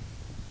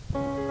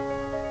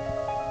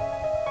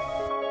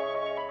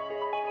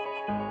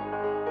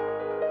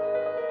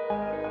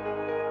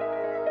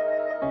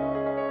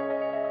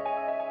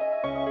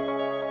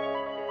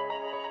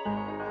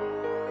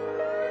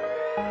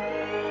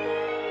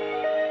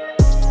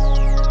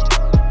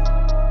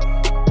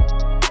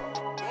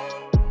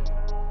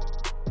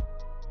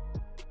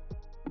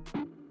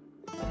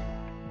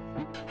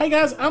 Hey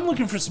guys, I'm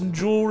looking for some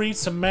jewelry,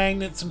 some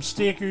magnets, some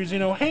stickers,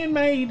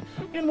 handmade,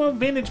 and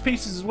vintage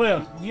pieces as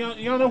well.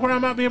 Y'all know where I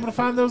might be able to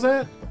find those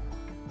at?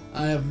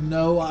 I have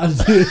no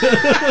idea.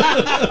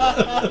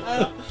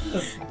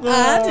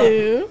 I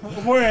do.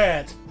 Where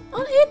at?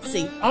 On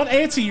Etsy. On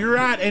Etsy, you're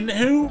right. And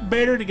who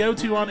better to go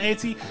to on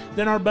Etsy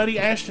than our buddy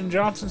Ashton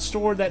Johnson's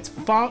store? That's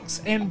Fox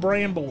and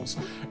Brambles.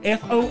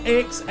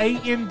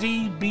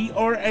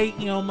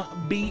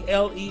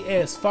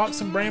 FOXANDBRAMBLES.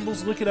 Fox and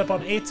Brambles. Look it up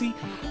on Etsy.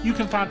 You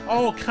can find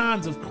all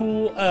kinds of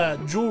cool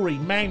jewelry,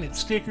 magnets,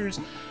 stickers,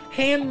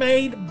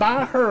 handmade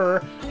by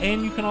her,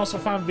 and you can also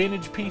find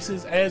vintage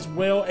pieces as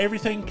well.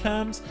 Everything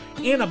comes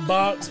in a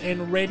box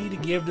and ready to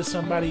give to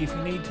somebody if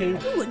you need to.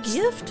 Ooh, a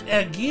gift?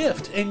 A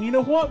gift. And you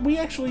know what? I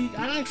actually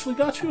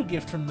got you a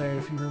gift from there,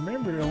 if you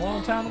remember, a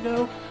long time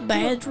ago.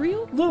 Badge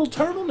real? Little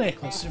turtle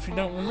necklace, if you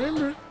don't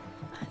remember.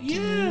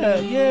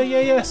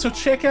 Yeah. So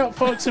check out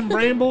Fox and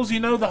Brambles.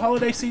 The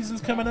holiday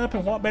season's coming up,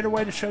 and what better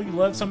way to show you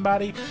love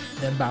somebody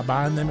than by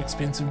buying them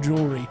expensive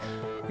jewelry.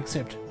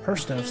 Except her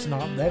stuff's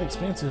not that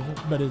expensive,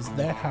 but is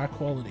that high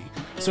quality.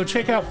 So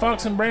check out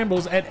Fox and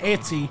Brambles at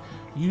Etsy.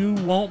 You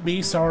won't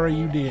be sorry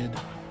you did.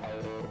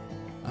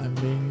 I'm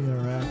being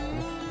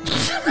interactive.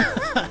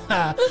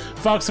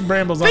 Fox and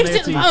Brambles on Fix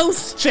it Etsy.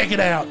 post. Check it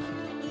out.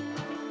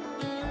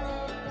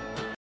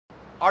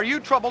 Are you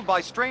troubled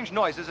by strange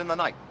noises in the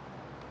night?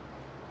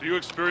 Do you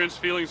experience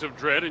feelings of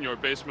dread in your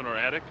basement or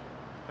attic?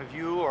 Have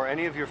you or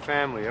any of your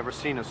family ever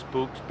seen a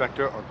spook,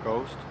 specter, or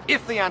ghost?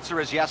 If the answer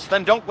is yes,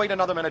 then don't wait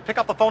another minute. Pick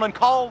up the phone and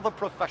call the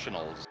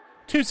professionals.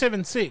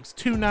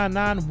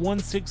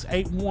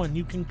 276-299-1681.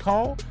 You can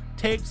call,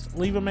 text,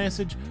 leave a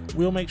message.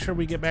 We'll make sure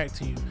we get back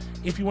to you.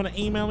 If you want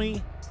to email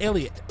me,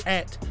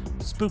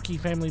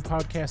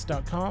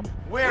 Elliot@spookyfamilypodcast.com.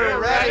 We're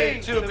ready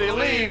to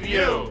believe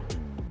you.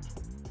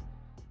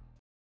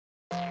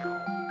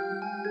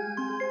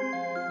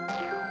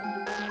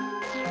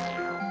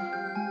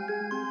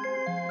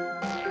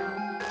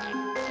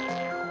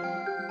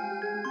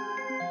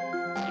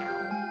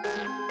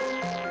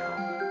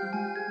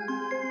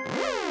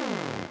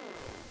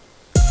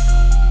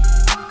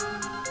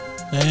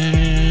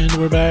 And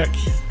we're back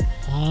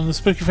on the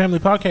Spooky Family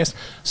Podcast.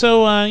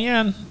 So,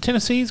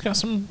 Tennessee's got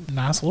some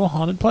nice little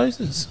haunted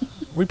places.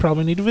 We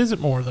probably need to visit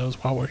more of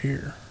those while we're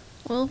here.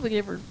 Well, if we could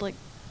ever,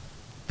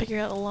 figure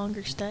out a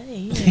longer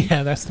stay.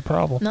 Yeah, that's the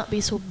problem. Not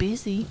be so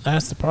busy.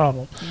 That's the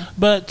problem. Yeah.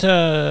 But,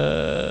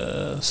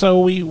 so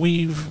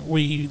we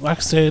like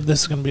I said,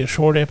 this is going to be a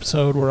short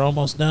episode. We're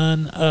almost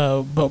done.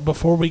 But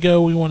before we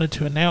go, we wanted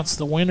to announce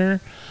the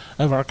winner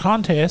of our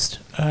contest,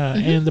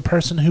 and the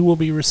person who will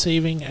be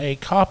receiving a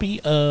copy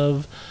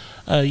of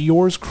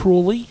Yours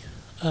Cruelly,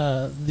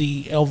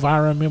 the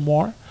Elvira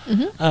memoir.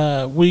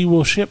 We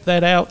will ship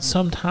that out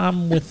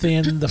sometime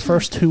within the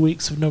first 2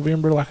 weeks of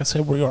November. Like I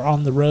said, we are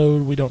on the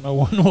road. We don't know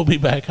when we'll be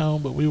back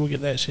home, but we will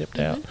get that shipped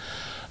out.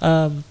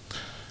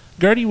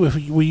 Gertie,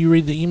 will you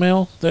read the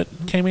email that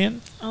came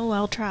in? Oh,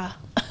 I'll try.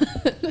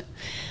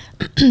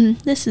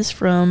 This is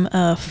from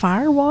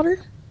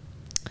Firewater.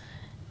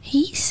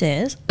 He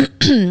says,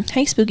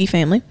 "Hey, Spooky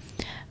Family.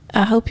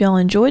 I hope y'all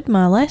enjoyed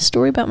my last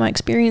story about my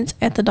experience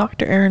at the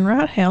Dr. Aaron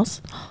Wright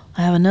house.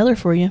 I have another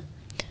for you.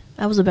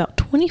 I was about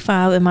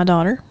 25, and my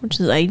daughter, which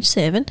is age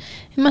 7,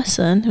 and my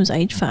son, who's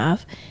age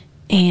 5,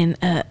 and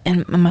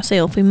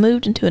myself, we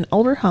moved into an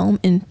older home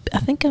in, I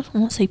think I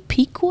want to say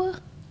Pequot,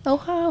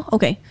 Ohio?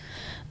 Okay.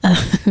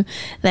 The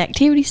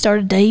activity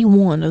started day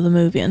 1 of the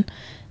move-in.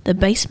 The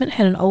basement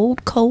had an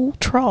old coal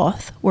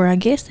trough where I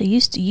guess they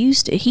used to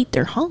use to heat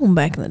their home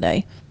back in the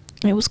day.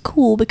 It was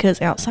cool because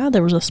outside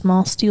there was a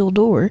small steel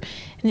door,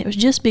 and it was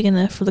just big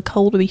enough for the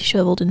coal to be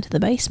shoveled into the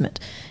basement.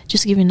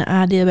 Just to give you an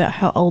idea about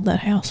how old that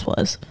house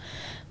was.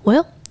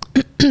 Well,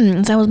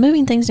 as I was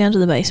moving things down to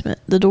the basement,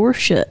 the door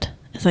shut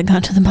as I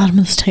got to the bottom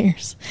of the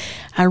stairs.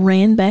 I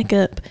ran back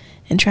up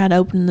and tried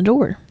opening the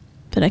door,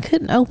 but I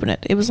couldn't open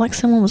it. It was like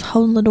someone was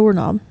holding the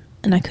doorknob,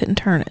 and I couldn't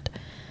turn it.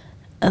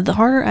 The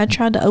harder I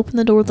tried to open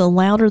the door, the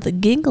louder the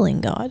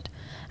giggling got.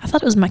 I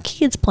thought it was my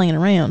kids playing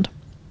around.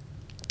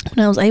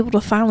 When I was able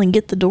to finally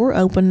get the door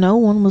open, no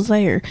one was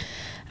there.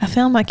 I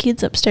found my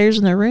kids upstairs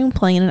in their room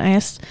playing and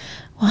asked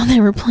why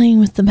they were playing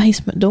with the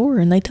basement door,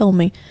 and they told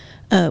me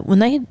when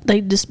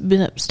they'd just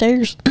been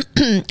upstairs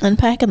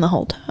unpacking the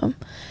whole time.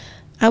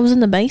 I was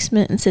in the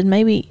basement and said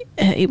maybe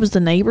it was the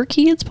neighbor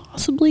kids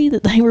possibly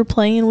that they were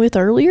playing with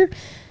earlier.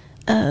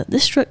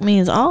 This struck me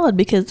as odd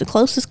because the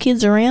closest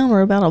kids around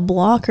were about a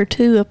block or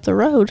 2 up the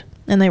road,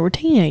 and they were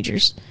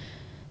teenagers.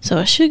 So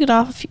I shook it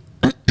off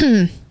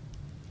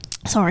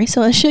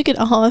I shook it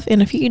off.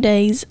 In a few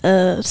days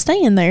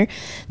staying there,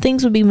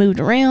 things would be moved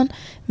around,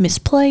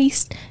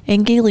 misplaced,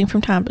 and giggling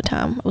from time to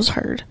time was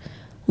heard.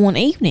 One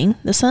evening,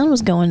 the sun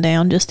was going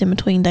down just in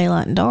between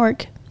daylight and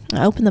dark.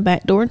 I opened the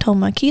back door and told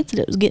my kids that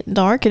it was getting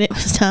dark and it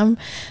was time.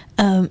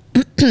 I'm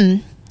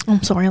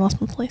sorry, I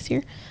lost my place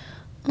here.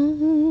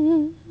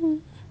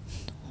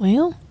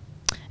 Well,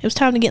 it was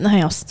time to get in the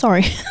house.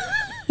 Sorry.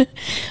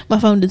 My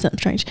phone did something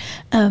strange.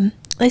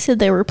 They said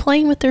they were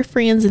playing with their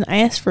friends and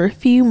asked for a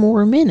few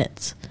more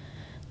minutes.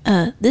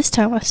 This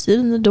time I stood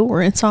in the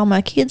door and saw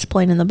my kids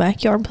playing in the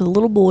backyard with a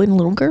little boy and a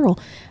little girl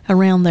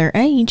around their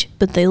age,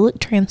 but they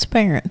looked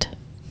transparent.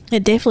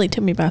 It definitely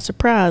took me by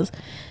surprise,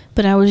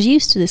 but I was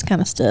used to this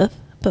kind of stuff,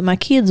 but my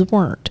kids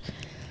weren't.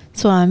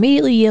 So I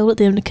immediately yelled at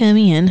them to come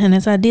in, and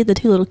as I did, the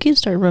 2 little kids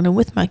started running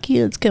with my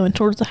kids coming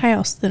towards the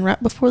house. Then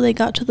right before they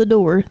got to the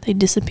door, they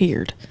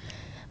disappeared.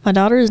 My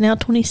daughter is now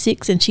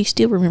 26, and she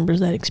still remembers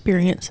that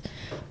experience.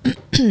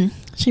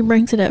 She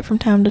brings it up from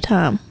time to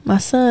time. My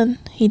son,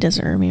 he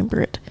doesn't remember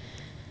it.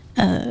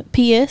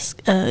 P.S.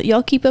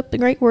 Y'all keep up the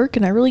great work,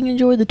 and I really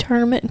enjoyed the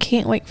tournament and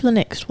can't wait for the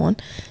next one.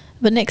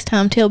 But next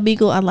time, tell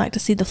Beagle I'd like to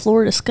see the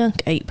Florida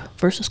skunk ape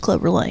versus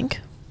Clover Lake.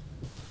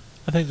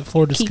 I think the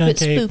Florida Keep skunk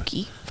it ape.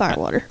 spooky.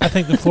 Firewater. I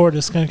think the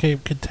Florida skunk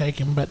ape could take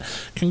him, but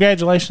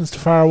congratulations to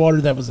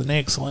Firewater. That was an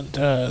excellent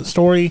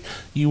story.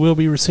 You will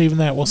be receiving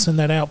that. We'll send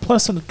that out,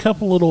 plus a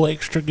couple little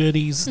extra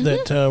goodies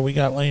that we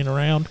got laying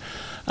around.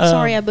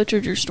 Sorry, I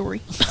butchered your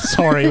story.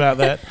 Sorry about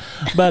that,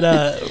 but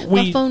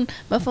my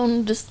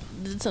phone just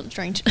did something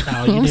strange.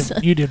 No,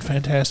 you did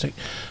fantastic.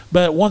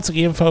 But once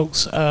again,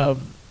 folks,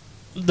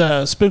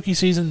 the spooky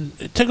season,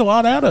 it took a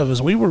lot out of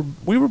us. We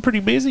were pretty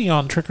busy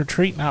on Trick or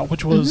Treat night,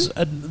 which was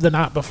the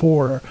night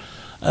before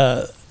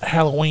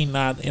Halloween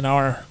night in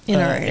our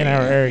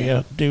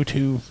area due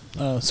to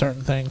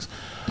certain things.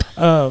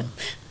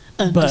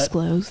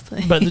 Undisclosed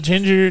thing. But the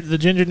Ginger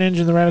Ninja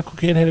and the Radical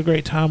Kid had a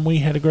great time. We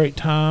had a great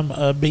time.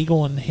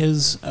 Beagle and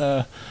his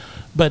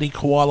buddy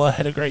Koala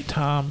had a great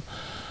time.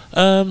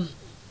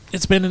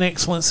 It's been an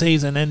excellent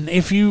season, and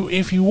if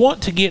you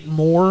want to get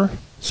more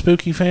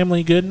spooky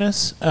family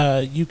goodness,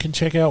 you can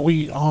check out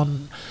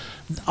on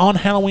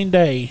Halloween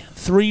Day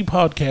 3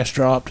 podcasts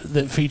dropped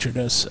that featured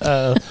us.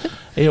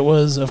 It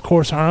was, of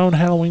course, our own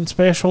Halloween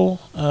special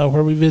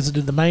where we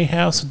visited the May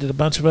House and did a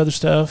bunch of other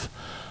stuff.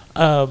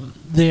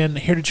 Then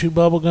Here to Chew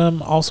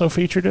Bubblegum also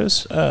featured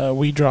us.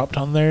 We dropped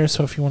on there,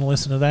 so if you want to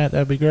listen to that,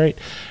 that'd be great.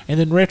 And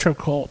then Retro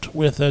Cult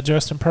with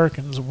Justin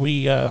Perkins.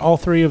 We all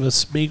 3 of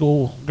us,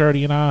 Beagle,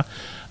 Gertie, and I,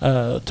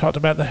 talked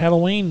about the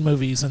Halloween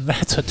movies, and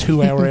that's a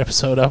 2-hour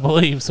episode, I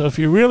believe. So if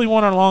you really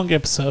want our long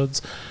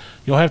episodes,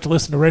 you'll have to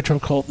listen to Retro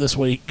Cult this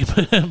week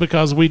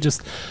because we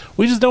just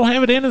don't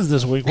have it in us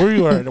this week.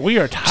 We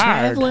are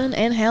tired. Traveling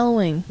and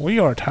Halloween. We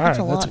are tired.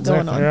 That's exactly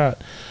going on. right.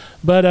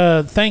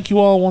 But thank you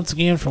all once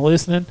again for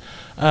listening.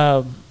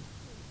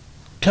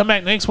 Come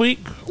back next week.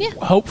 Yeah.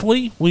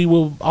 Hopefully, we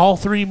will all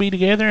 3 be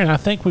together, and I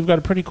think we've got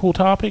a pretty cool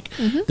topic,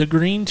 the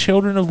Green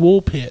Children of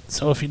Woolpit.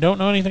 So if you don't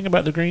know anything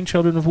about the Green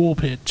Children of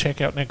Woolpit, check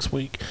out next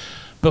week.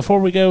 Before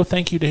we go,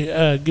 thank you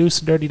to Goose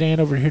and Dirty Dan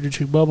over here to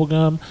Chew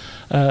Bubblegum,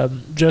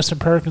 Justin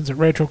Perkins at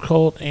Retro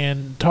Cult,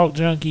 and Talk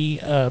Junkie,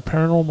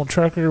 Paranormal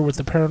Trucker with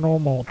the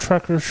Paranormal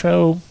Trucker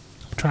Show.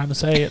 I'm trying to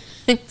say it.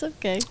 It's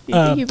okay. You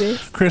do your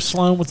best. Chris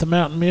Sloan with the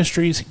Mountain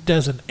Mysteries. He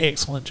does an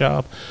excellent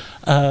job.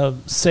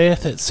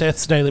 Seth at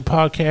Seth's Daily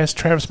Podcast.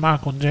 Travis,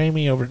 Michael, and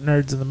Jamie over at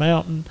Nerds in the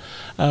Mountain.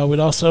 We'd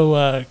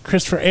also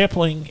Christopher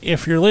Epling.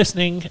 If you're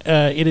listening,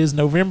 it is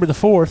November the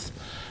 4th,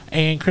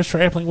 and Christopher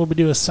Epling will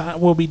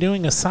be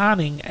doing a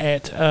signing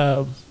at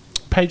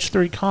Page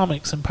 3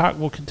 Comics in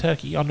Pikeville,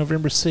 Kentucky on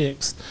November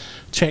 6th.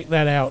 Check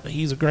that out.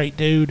 He's a great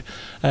dude.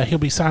 He'll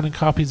be signing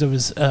copies of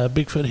his Hillbilly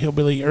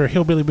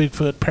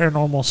Bigfoot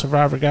Paranormal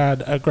Survivor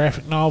Guide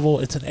graphic novel.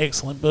 It's an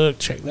excellent book.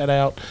 Check that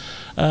out.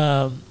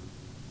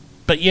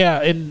 But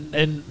yeah,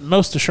 and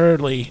most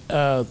assuredly,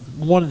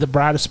 one of the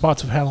brightest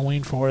spots of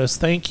Halloween for us.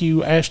 Thank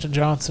you, Ashton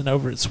Johnson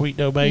over at Sweet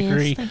Dough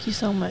Bakery. Yes, thank you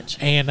so much.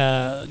 And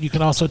you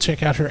can also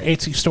check out her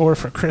Etsy store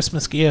for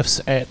Christmas gifts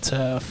at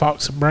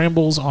Fox and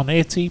Brambles on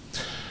Etsy.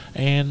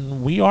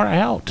 And we are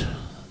out.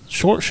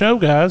 Short show,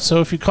 guys.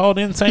 So if you called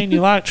in saying you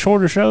like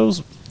shorter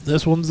shows,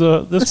 this one's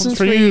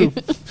for you.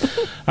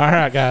 All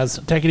right, guys.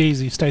 Take it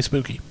easy. Stay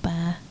spooky.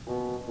 Bye.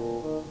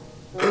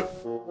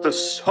 The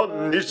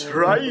sun is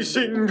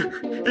rising.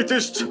 It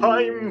is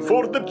time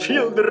for the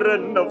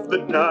children of the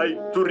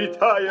night to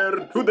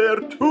retire to their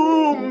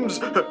tombs.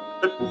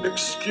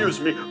 Excuse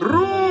me,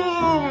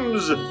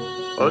 rooms.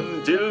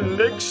 Until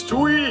next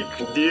week,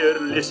 dear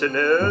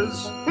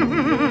listeners.